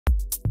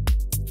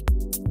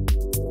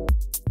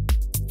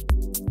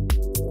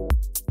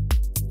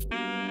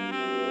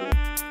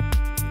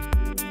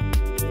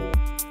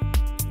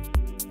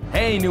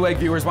Hey, Newegg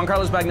viewers, Juan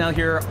Carlos Bagnell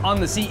here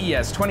on the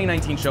CES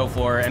 2019 show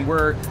floor, and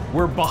we're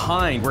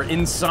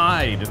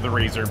inside the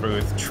Razer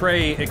booth,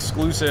 Trey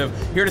exclusive,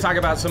 here to talk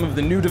about some of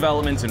the new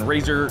developments in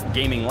Razer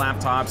gaming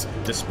laptops,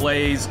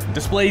 displays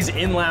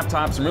in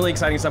laptops, some really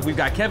exciting stuff. We've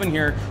got Kevin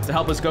here to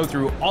help us go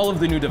through all of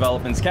the new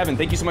developments. Kevin,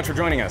 thank you so much for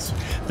joining us.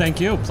 Thank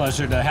you.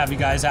 Pleasure to have you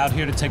guys out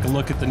here to take a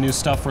look at the new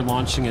stuff we're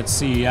launching at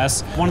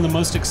CES. One of the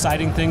most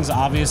exciting things,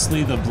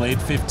 obviously, the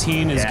Blade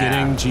 15 is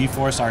getting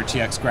GeForce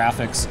RTX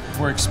graphics.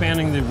 We're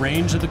expanding the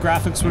range of the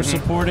graphics we're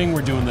supporting.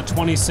 We're doing the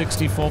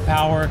 2060 full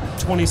power,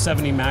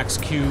 2070 Max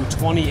Q,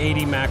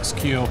 2080 Max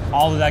Q,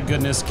 all of that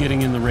goodness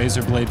getting in the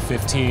Razer Blade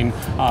 15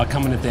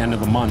 coming at the end of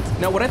the month.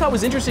 Now, what I thought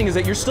was interesting is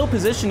that you're still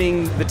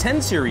positioning the 10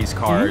 series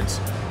cards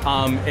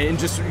and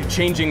just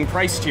changing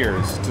price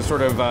tiers to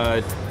sort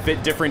of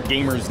fit different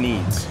gamers'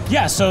 needs.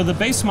 Yeah, so the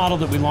base model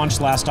that we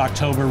launched last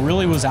October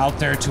really was out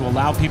there to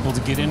allow people to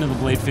get into the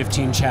Blade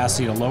 15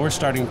 chassis at a lower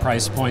starting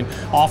price point,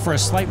 offer a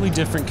slightly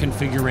different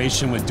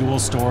configuration with dual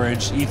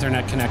storage,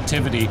 Ethernet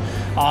connectivity,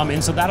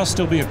 and so that'll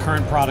still be a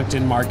current product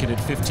in market at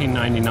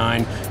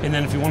 $15.99. And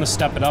then if you want to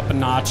step it up a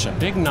notch, a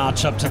big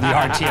notch up to the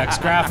RTX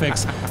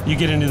graphics, you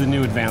get into the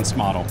new advanced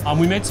model.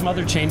 We made some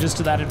other changes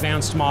to that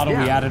advanced model.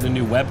 We added a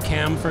new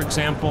webcam, for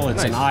example.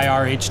 It's an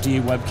IR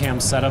HD webcam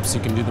setup, so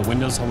you can do the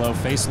Windows Hello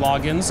face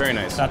logins. Very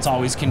nice. That's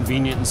always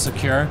convenient and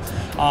secure.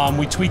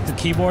 We tweaked the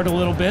keyboard a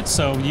little bit,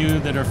 so you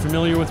that are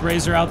familiar with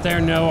Razer out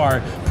there know our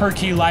per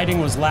key lighting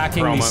was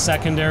lacking the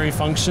secondary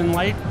function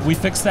light. We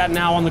fixed that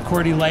now on the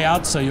QWERTY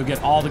layout, so you'll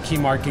get all the key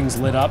markings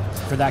lit up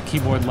for that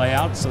keyboard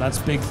layout, so that's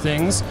big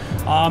things.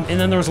 And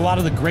then there was a lot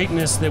of the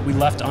greatness that we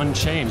left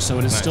unchanged, so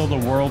it is still the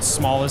world's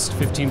smallest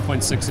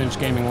 15.6-inch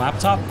gaming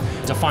laptop.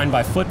 Defined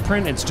by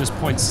footprint, it's just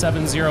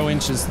 0.70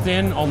 inches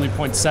thin, only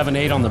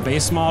 0.78 on the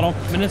base model,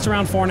 and it's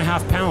around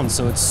 4.5 pounds,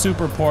 so it's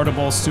super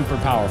portable, super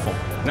powerful.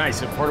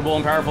 Nice, portable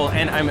and powerful,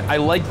 and I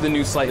like the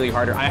new slightly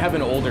harder. I have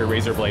an older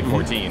Razer Blade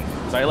 14,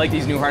 so I like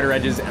these new harder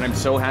edges, and I'm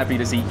so happy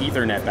to see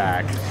Ethernet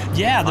back.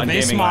 Yeah, the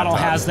base model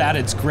has that.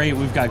 It's great.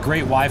 We've got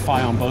great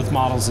Wi-Fi on both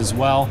models as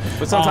well.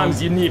 But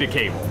sometimes you need a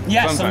cable.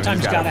 Yeah,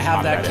 sometimes you got to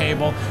have that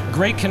cable.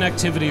 Great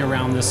connectivity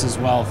around this as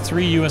well.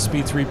 3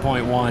 USB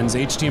 3.1s,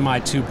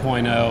 HDMI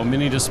 2.0,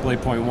 mini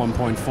DisplayPort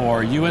 1.4,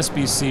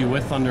 USB-C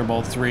with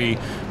Thunderbolt 3.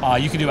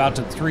 You can do out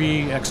to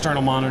 3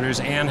 external monitors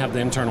and have the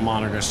internal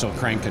monitor still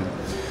cranking.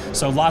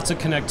 So lots of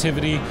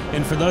connectivity,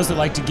 and for those that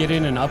like to get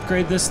in and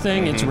upgrade this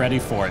thing, it's ready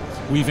for it.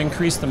 We've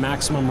increased the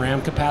maximum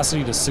RAM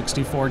capacity to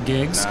 64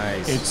 gigs.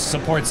 Nice. It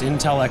supports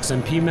Intel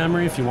XMP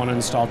memory if you want to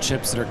install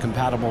chips that are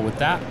compatible with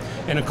that.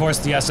 And of course,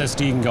 the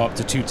SSD can go up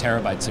to 2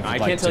 terabytes if you'd like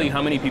to. I can't tell you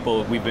how many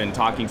people we've been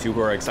talking to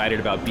who are excited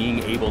about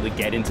being able to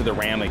get into the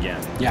RAM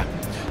again.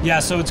 Yeah,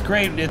 so it's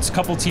great. It's a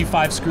couple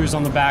T5 screws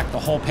on the back. The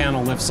whole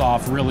panel lifts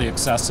off, really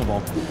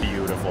accessible.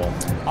 Beautiful.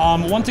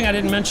 One thing I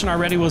didn't mention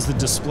already was the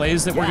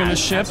displays that we're going to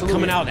ship.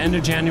 Coming out end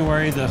of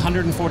January, the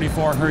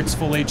 144 Hertz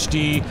Full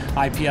HD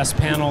IPS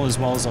panel, as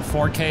well as a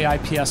 4K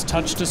IPS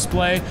touch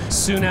display.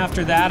 Soon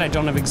after that, I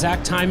don't have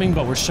exact timing,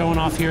 but we're showing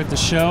off here at the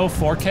show,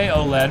 4K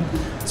OLED.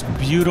 It's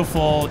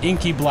beautiful,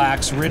 inky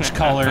blacks, rich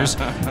colors,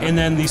 and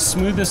then the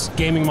smoothest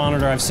gaming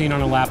monitor I've seen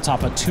on a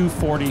laptop, a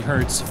 240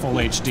 Hertz Full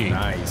HD.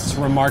 Nice. It's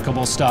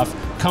remarkable stuff.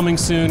 Coming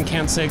soon,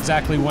 can't say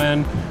exactly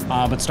when,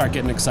 but start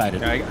getting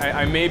excited.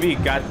 I maybe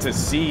got to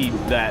see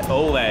that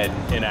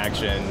OLED in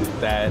action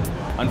that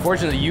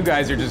unfortunately you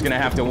guys are just going to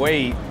have to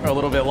wait a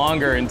little bit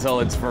longer until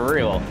it's for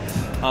real.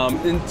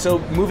 And so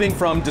moving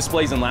from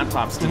displays and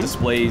laptops to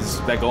displays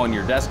that go on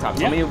your desktop,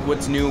 tell me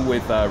what's new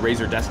with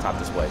Razer desktop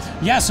displays.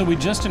 Yeah, so we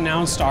just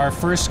announced our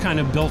first kind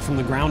of built from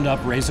the ground up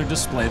Razer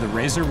display, the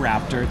Razer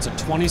Raptor. It's a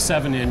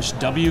 27-inch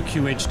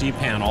WQHD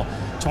panel,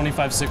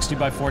 2560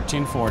 by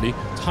 1440. It's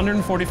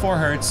 144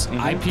 Hertz,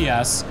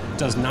 IPS,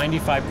 does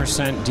 95%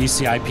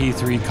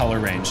 DCI-P3 color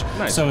range.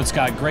 Nice. So it's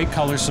got great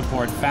color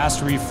support,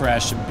 fast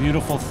refresh,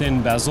 beautiful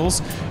thin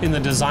bezels, and the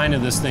design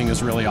of this thing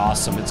is really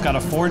awesome. It's got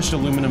a forged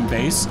aluminum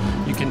base.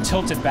 You can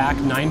tilt it back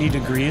 90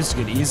 degrees to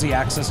get easy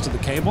access to the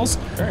cables.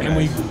 Very and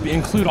nice. we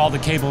include all the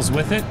cables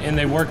with it, and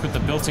they work with the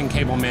built-in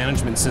cable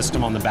management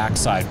system on the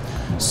backside.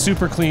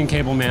 Super clean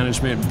cable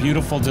management,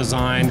 beautiful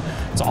design.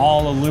 It's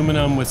all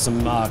aluminum with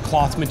some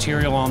cloth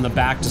material on the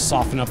back to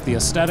soften up the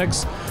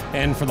aesthetics.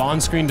 And for the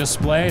on-screen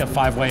display, a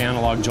 5-way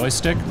analog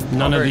joystick.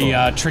 None of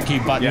the tricky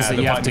buttons that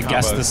you have to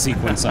guess the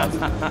sequence of.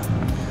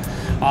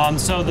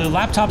 So the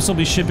laptops will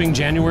be shipping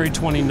January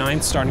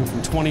 29th, starting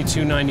from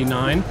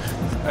 $22.99.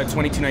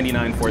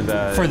 $22.99 for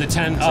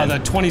the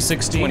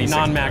 2060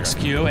 non-Max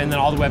Q, and then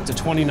all the way up to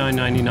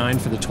 $29.99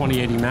 for the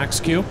 2080 Max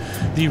Q.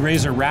 The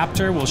Razer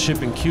Raptor will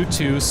ship in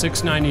Q2,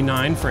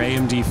 $699 for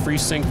AMD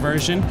FreeSync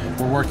version.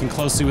 We're working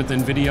closely with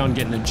NVIDIA on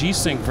getting a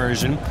G-Sync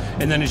version,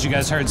 and then as you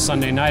guys heard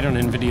Sunday night on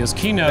NVIDIA's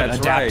keynote,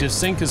 Adaptive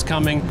Sync is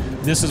coming.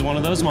 This is one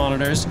of those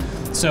monitors.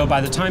 So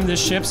by the time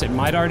this ships, it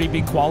might already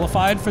be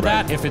qualified for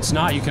that. If it's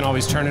not, you can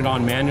always turn it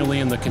on manually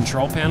in the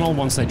control panel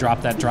once they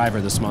drop that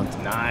driver this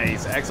month.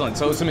 Nice, excellent.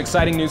 So some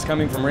exciting news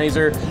coming from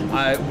Razer.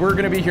 We're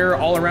going to be here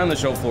all around the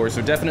show floor,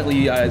 so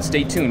definitely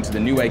stay tuned to the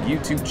Newegg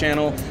YouTube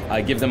channel.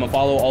 Give them a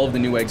follow, all of the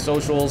Newegg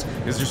socials,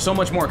 because there's so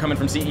much more coming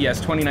from CES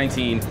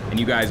 2019, and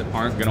you guys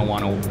aren't going to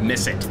want to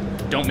miss it.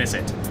 Don't miss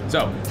it.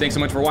 So thanks so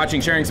much for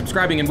watching, sharing,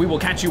 subscribing, and we will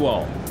catch you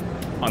all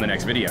on the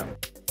next video.